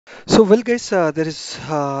So, well, guys, there is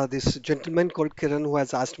this gentleman called Kiran who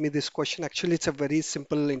has asked me this question. Actually, it's a very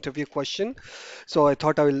simple interview question. So I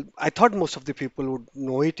thought I thought most of the people would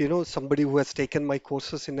know it. Somebody who has taken my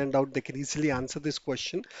courses in and out, they can easily answer this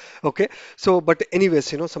question. Okay. So, but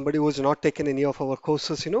anyways, somebody who has not taken any of our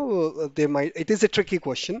courses, they might, it is a tricky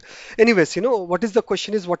question. Anyways, what is the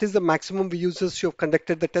question is, what is the maximum users you have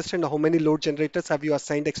conducted the test and how many load generators have you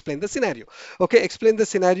assigned? Explain the scenario. Okay. Explain the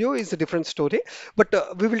scenario is a different story. But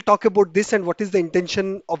we will talk about this and what is the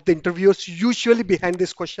intention of the interviewers usually behind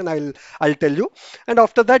this question. I'll tell you, and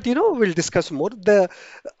after that, we'll discuss more. The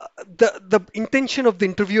intention of the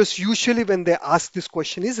interviewers usually when they ask this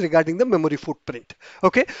question is regarding the memory footprint.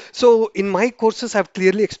 Okay, so in my courses, I've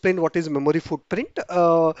clearly explained what is memory footprint.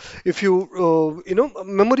 If you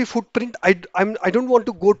memory footprint, I don't want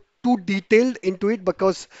to go too detailed into it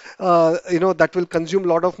because that will consume a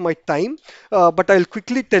lot of my time, but I'll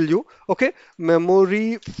quickly tell you. Okay,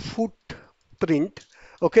 memory footprint,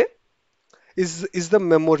 okay, is the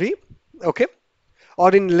memory, okay,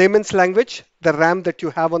 or in layman's language, the RAM that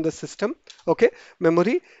you have on the system, okay,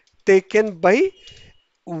 memory taken by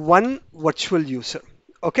one virtual user.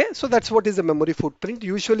 Okay, so that's what is the memory footprint.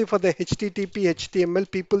 Usually for the HTTP,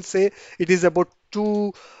 HTML, people say it is about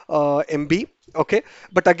 2 MB. Okay,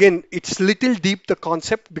 but again, it's little deep the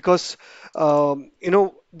concept because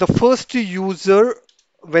the first user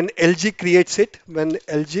when LG creates it, when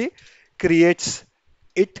LG creates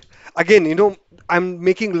it, again, I'm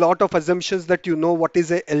making a lot of assumptions that what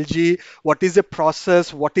is a LG, what is a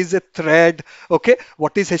process, what is a thread, okay,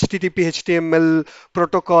 what is HTTP, HTML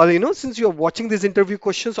protocol. Since you're watching these interview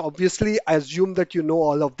questions, obviously I assume that you know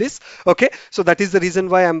all of this. Okay, so that is the reason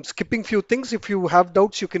why I'm skipping few things. If you have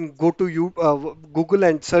doubts, you can go to Google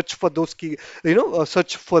and search for those key,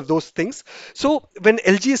 search for those things. So when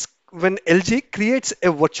LG creates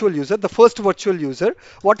a virtual user, the first virtual user,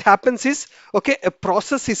 what happens is, okay, a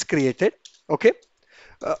process is created. Okay,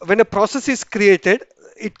 when a process is created,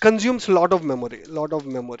 it consumes a lot of memory.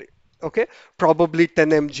 Okay, probably 10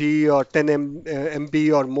 mg or 10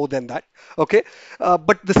 MB or more than that. Okay,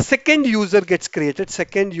 but the second user gets created.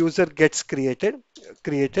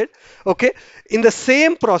 Okay, in the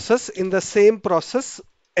same process,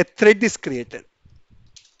 a thread is created.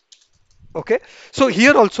 Okay, so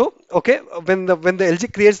here also, okay, when the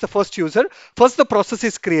LG creates the first user, first the process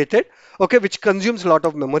is created, okay, which consumes a lot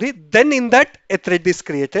of memory. Then in that a thread is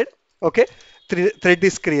created. Okay, thread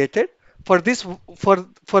is created for this for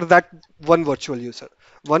that one virtual user,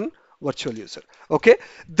 one virtual user. Okay,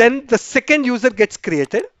 then the second user gets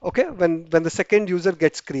created. Okay, when the second user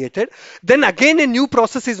gets created, then again a new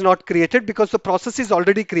process is not created because the process is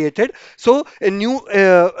already created. So a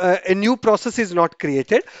new process is not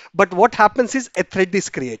created, but what happens is a thread is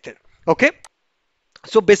created. Okay,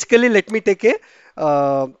 so basically let me take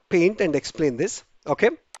a paint and explain this. Okay,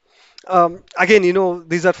 again,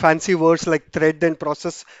 these are fancy words like thread and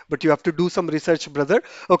process, but you have to do some research, brother.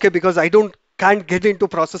 Okay, because I don't can't get into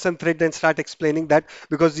process and thread and start explaining that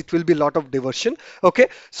because it will be a lot of diversion. Okay,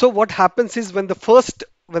 so what happens is when the first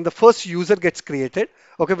user gets created,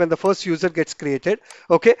 okay, when the first user gets created,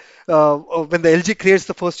 okay, when the LG creates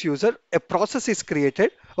the first user, a process is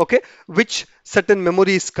created, okay, which certain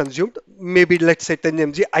memory is consumed, maybe let's say 10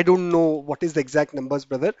 mg. I don't know what is the exact numbers,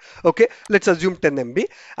 brother. Okay, let's assume 10 MB,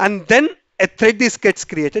 and then a thread is gets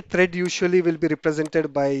created. Thread usually will be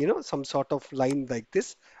represented by some sort of line like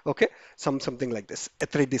this. Okay, something like this. A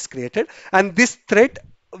thread is created, and this thread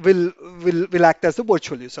will act as the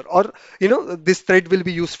virtual user, or this thread will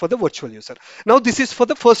be used for the virtual user. Now this is for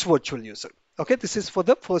the first virtual user. Okay, this is for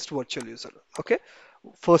the first virtual user. Okay,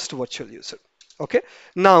 first virtual user. Okay,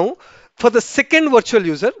 now for the second virtual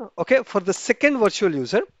user, okay, for the second virtual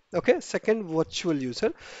user, okay, second virtual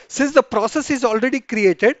user, since the process is already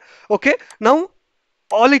created, okay, now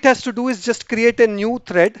all it has to do is just create a new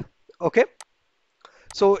thread. Okay,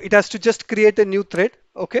 so it has to just create a new thread.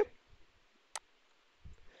 Okay,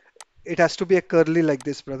 it has to be a curly like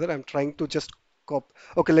this, brother. I'm trying to just copy.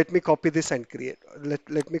 Okay, let me copy this and create.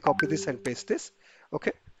 Let me copy this and paste this.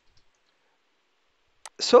 Okay,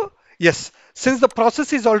 so yes, since the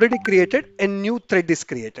process is already created, a new thread is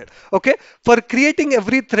created. Okay, for creating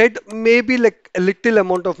every thread, maybe like a little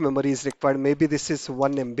amount of memory is required. Maybe this is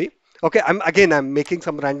 1 MB. Okay, I'm making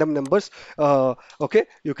some random numbers. Okay,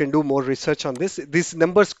 you can do more research on this. These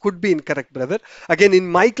numbers could be incorrect, brother. Again, in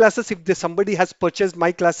my classes, if somebody has purchased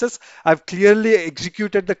my classes, I've clearly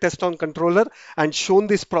executed the test on controller and shown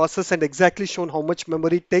this process and exactly shown how much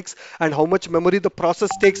memory it takes and how much memory the process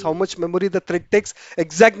takes, how much memory the thread takes.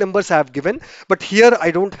 Exact numbers I have given. But here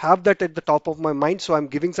I don't have that at the top of my mind, so I'm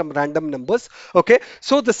giving some random numbers. Okay,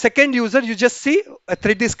 so the second user, you just see a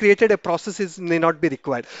thread is created, a process is may not be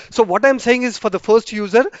required. So what I'm saying is for the first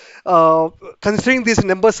user, uh, considering these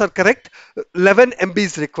numbers are correct, 11 MB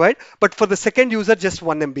is required, but for the second user, just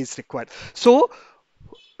 1 MB is required. So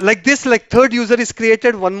like this, like third user is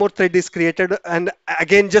created, one more thread is created, and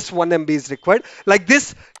again just 1 MB is required. Like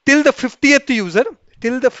this till the 50th user,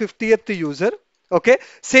 till the 50th user. Okay,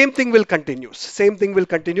 same thing will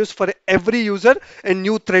continues for every user, and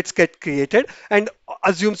new threads get created and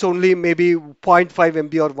assumes only maybe zero point 0.5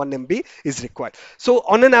 MB or 1 MB is required. So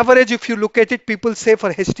on an average, if you look at it, people say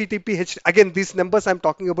for HTTP, again, these numbers I'm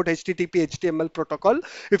talking about HTTP, HTML protocol.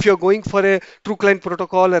 If you're going for a true client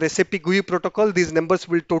protocol or SAP GUI protocol, these numbers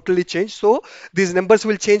will totally change. So these numbers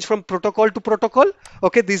will change from protocol to protocol.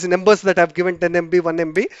 Okay, these numbers that I've given 10 MB, 1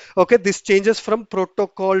 MB. Okay, this changes from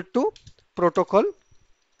protocol to protocol.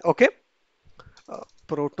 Okay,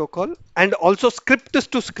 protocol, and also script is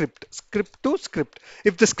to script, script to script.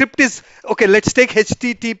 If the script is okay, let's take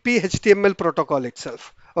HTTP HTML protocol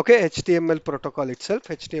itself. Okay, HTML protocol itself,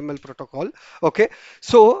 HTML protocol. Okay,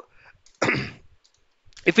 so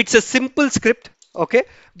if it's a simple script, okay,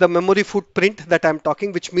 the memory footprint that I'm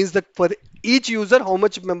talking, which means that for each user how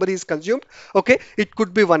much memory is consumed, okay, it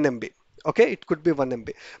could be 1 MB. Okay, it could be 1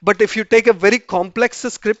 MB. But if you take a very complex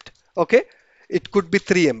script, okay, it could be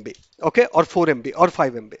 3 MB, okay, or 4 MB or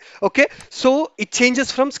 5 MB. Okay, so it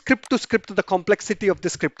changes from script to script, the complexity of the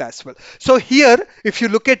script as well. So here, if you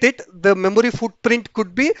look at it, the memory footprint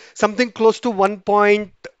could be something close to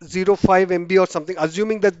 1.05 MB or something.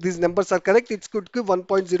 Assuming that these numbers are correct, it could be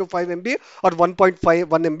 1.05 MB or 1.51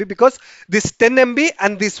 MB, because this 10 MB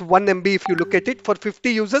and this 1 MB, if you look at it, for 50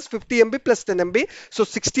 users, 50 MB plus 10 MB, so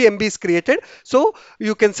 60 MB is created. So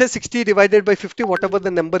you can say 60 divided by 50, whatever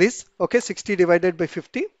the number is. Okay, 60 divided by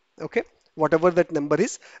 50. Okay, whatever that number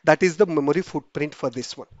is, that is the memory footprint for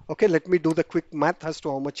this one. Okay, let me do the quick math as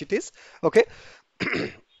to how much it is. Okay,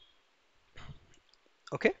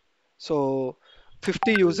 okay, so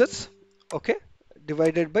 50 users, okay,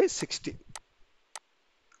 divided by 60.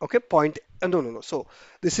 Okay, point, no, so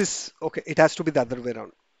this is, okay, it has to be the other way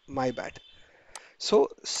around, my bad. So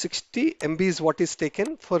 60 MB is what is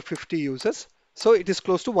taken for 50 users. So it is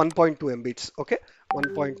close to 1.2 MB. It's okay,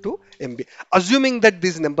 1.2 MB. Assuming that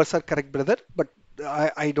these numbers are correct, brother, but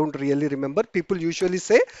I don't really remember. People usually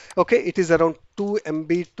say, okay, it is around 2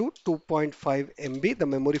 MB to 2.5 MB, the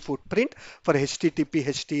memory footprint for HTTP,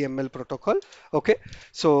 HTML protocol. Okay,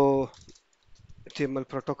 so HTML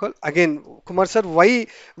protocol. Again, Kumar sir, why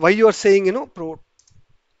you are saying,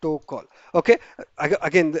 protocol? Okay,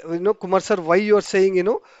 again, Kumar sir, why you are saying,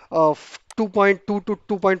 2.2 to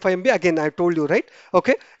 2.5 MB? Again, I told you, right?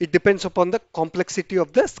 Okay, it depends upon the complexity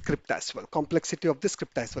of the script as well. Complexity of the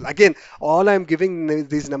script as well. Again, all I'm giving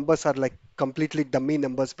these numbers are like completely dummy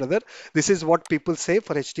numbers, brother. This is what people say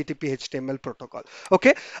for HTTP HTML protocol.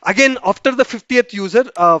 Okay, again, after the 50th user,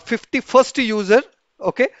 51st user,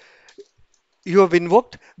 okay, you have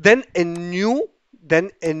invoked, then a new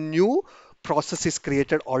process is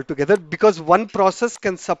created altogether, because one process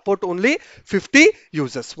can support only 50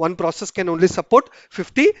 users. One process can only support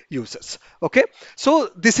 50 users. Okay, so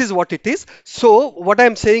this is what it is. So what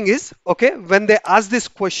I'm saying is, okay, when they ask this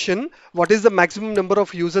question, what is the maximum number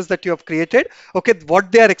of users that you have created? Okay,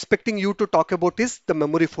 what they are expecting you to talk about is the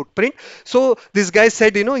memory footprint. So this guy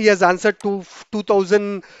said, he has answered to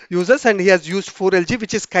 2000 users and he has used 4 LG,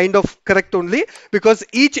 which is kind of correct only, because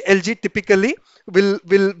each LG typically will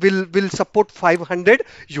support 500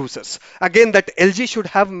 users. Again, that LG should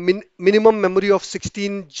have minimum memory of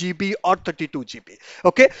 16 GB or 32 GB.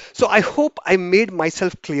 Okay, so I hope I made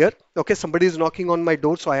myself clear. Okay, somebody is knocking on my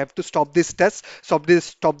door, so I have to stop this test, stop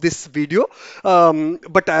this video.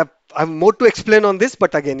 But I have more to explain on this,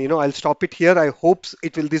 but again, I'll stop it here. I hope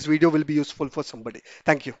this video will be useful for somebody.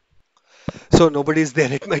 Thank you. So nobody is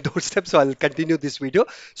there at my doorstep, so I'll continue this video.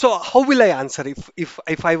 So how will I answer if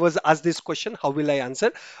I was asked this question? How will I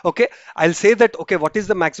answer? Okay, I'll say that, okay, what is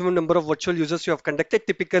the maximum number of virtual users you have conducted?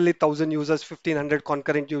 Typically 1000 users, 1500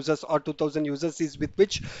 concurrent users, or 2000 users is with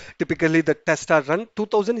which typically the tests are run.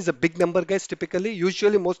 2000 is a big number, guys. Typically,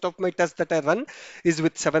 usually most of my tests that I run is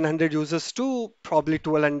with 700 users to probably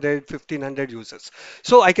 1200, 1500 users.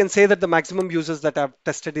 So I can say that the maximum users that I've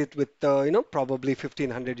tested it with, probably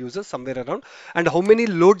 1500 users, somewhere around, and how many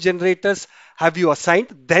load generators have you assigned,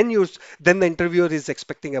 then the interviewer is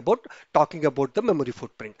expecting about talking about the memory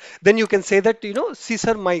footprint. Then you can say that, see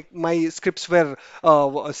sir, my scripts were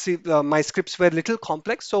little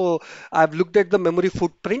complex, so I've looked at the memory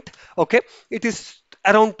footprint. Okay, it is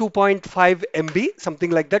around 2.5 MB, something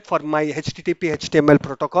like that, for my HTTP HTML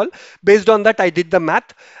protocol. Based on that, I did the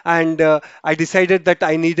math, and I decided that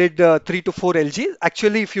I needed 3 to 4 LG.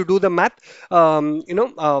 Actually, if you do the math,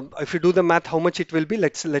 if you do the math, how much it will be?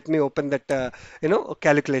 Let me open that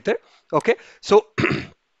calculator. Okay, so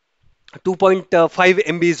 2.5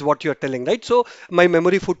 MB is what you're telling, right? So my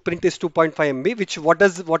memory footprint is 2.5 MB, which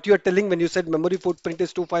what you're telling when you said memory footprint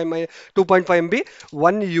is 2.5 MB.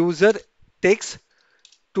 One user takes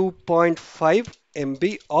 2.5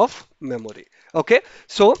 MB of memory. Okay,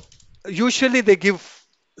 so usually they give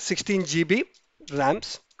 16 GB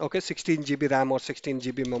RAMs. Okay, 16 GB RAM or 16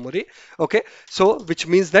 GB memory. Okay, so which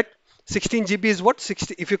means that 16 GB is what?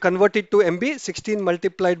 60. If you convert it to MB, 16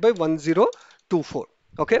 multiplied by 1024.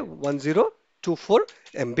 Okay, 1024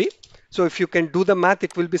 MB. So if you can do the math,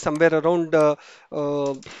 it will be somewhere around uh,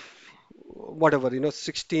 whatever,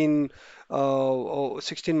 16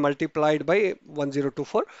 multiplied by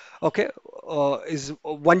 1024, okay, is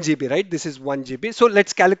 1 GB, right? This is 1 GB. So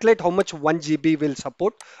let's calculate how much 1 GB will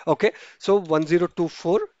support. Okay, so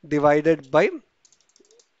 1024 divided by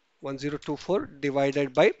 1024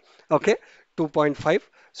 divided by, okay, 2.5.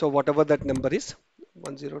 So whatever that number is,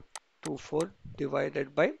 1024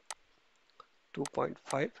 divided by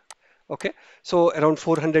 2.5. Okay, so around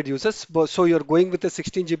 400 users. So you're going with the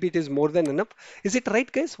 16 GB, it is more than enough. Is it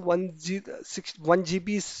right, guys? 1 GB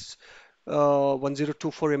is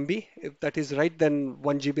 1024 MB. If that is right, then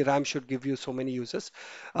 1 GB RAM should give you so many users.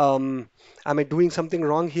 Am I doing something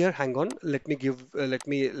wrong here? Hang on. Let me give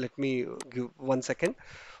 1 second.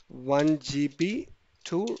 1 GB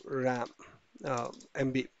to RAM,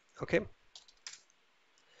 MB. Okay.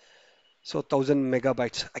 So 1000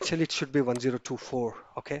 megabytes. Actually, it should be 1024.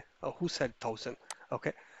 Okay. Who said 1000?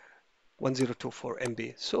 Okay. 1024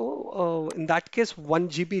 MB. So in that case, 1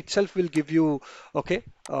 GB itself will give you, okay,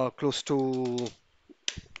 close to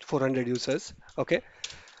 400 users. Okay.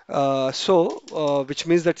 Which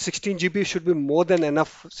means that 16 GB should be more than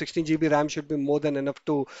enough. 16 GB RAM should be more than enough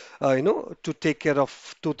to take care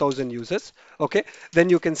of 2000 users. Okay.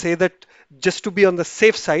 Then you can say that, just to be on the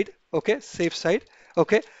safe side, okay, safe side,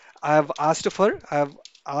 okay, I have asked for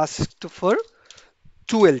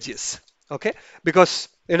 2 LGs. Okay, because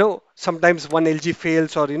sometimes one LG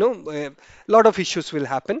fails, or a lot of issues will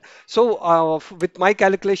happen. So with my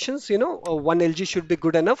calculations, 1 LG should be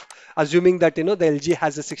good enough, assuming that the LG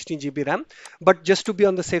has a 16 GB RAM. But just to be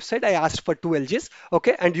on the safe side, I asked for 2 LGs.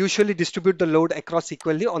 Okay, and usually distribute the load across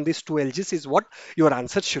equally on these 2 LGs is what your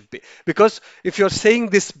answer should be. Because if you're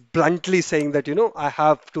saying this bluntly, saying that I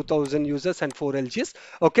have 2000 users and 4 LGs,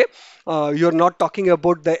 okay, you're not talking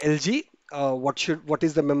about the LG, what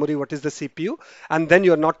is the memory, what is the CPU, and then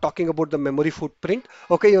you're not talking about the memory footprint.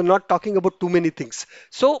 Okay, you're not talking about too many things.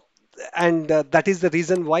 So, and that is the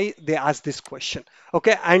reason why they ask this question.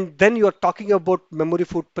 Okay, and then you're talking about memory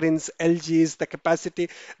footprints, LGs, the capacity,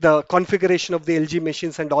 the configuration of the LG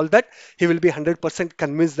machines and all that. He will be 100%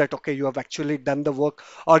 convinced that, okay, you have actually done the work,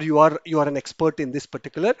 or you are an expert in this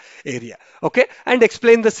particular area. Okay, and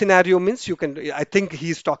explain the scenario means, I think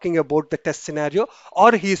he's talking about the test scenario,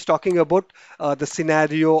 or he's talking about the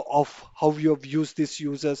scenario of how you have used these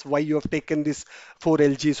users, why you have taken this 4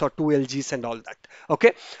 LGs or 2 LGs and all that.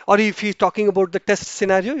 Okay, or if he's talking about the test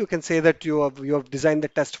scenario, you can say that you have designed the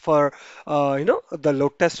test for the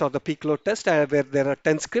load test or the peak load test, where there are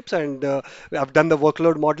 10 scripts, and we have done the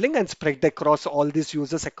workload modeling and spread across all these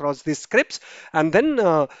users across these scripts, and then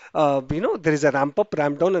there is a ramp up,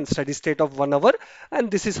 ramp down, and steady state of 1 hour,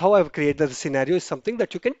 and this is how I've created the scenario. Is something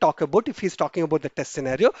that you can talk about if he's talking about the test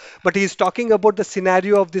scenario. But he's talking about the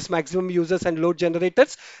scenario of this maximum users and load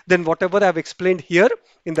generators, then whatever I've explained here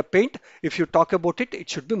in the paint, if you talk about it, it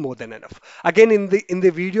should be more than enough. Again, in the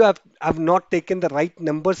video, I've not taken the right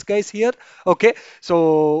numbers, guys, here. Okay,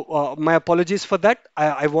 so my apologies for that.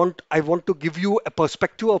 I want to give you a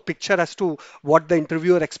perspective or picture as to what the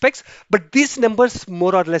interviewer expects, but these numbers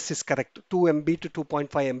more or less is correct. 2 MB to 2.5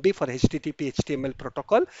 MB for HTTP HTML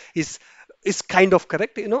protocol is kind of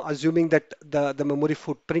correct, assuming that the memory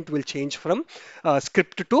footprint will change from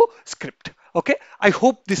script to script. Okay, I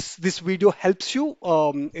hope this video helps you,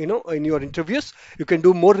 in your interviews. You can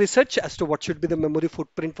do more research as to what should be the memory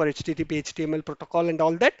footprint for HTTP, HTML protocol, and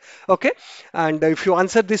all that. Okay, and if you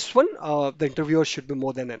answer this one, the interviewer should be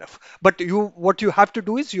more than enough. But what you have to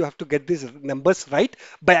do is you have to get these numbers right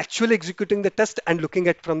by actually executing the test and looking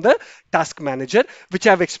at from the task manager, which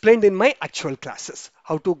I've explained in my actual classes.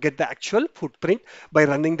 How to get the actual footprint by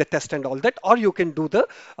running the test and all that, or you can do the,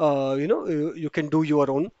 you can do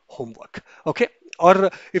your own homework. Okay.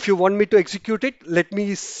 Or if you want me to execute it, let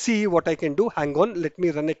me see what I can do. Hang on, let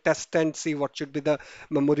me run a test and see what should be the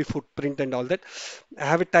memory footprint and all that. I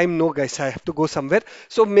have a time? No, guys, I have to go somewhere.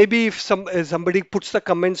 So maybe if somebody puts the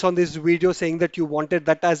comments on this video saying that you wanted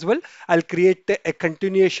that as well, I'll create a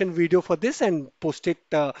continuation video for this and post it,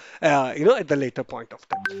 at the later point of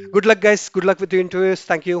time. Good luck, guys. Good luck with the interviews.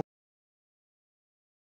 Thank you.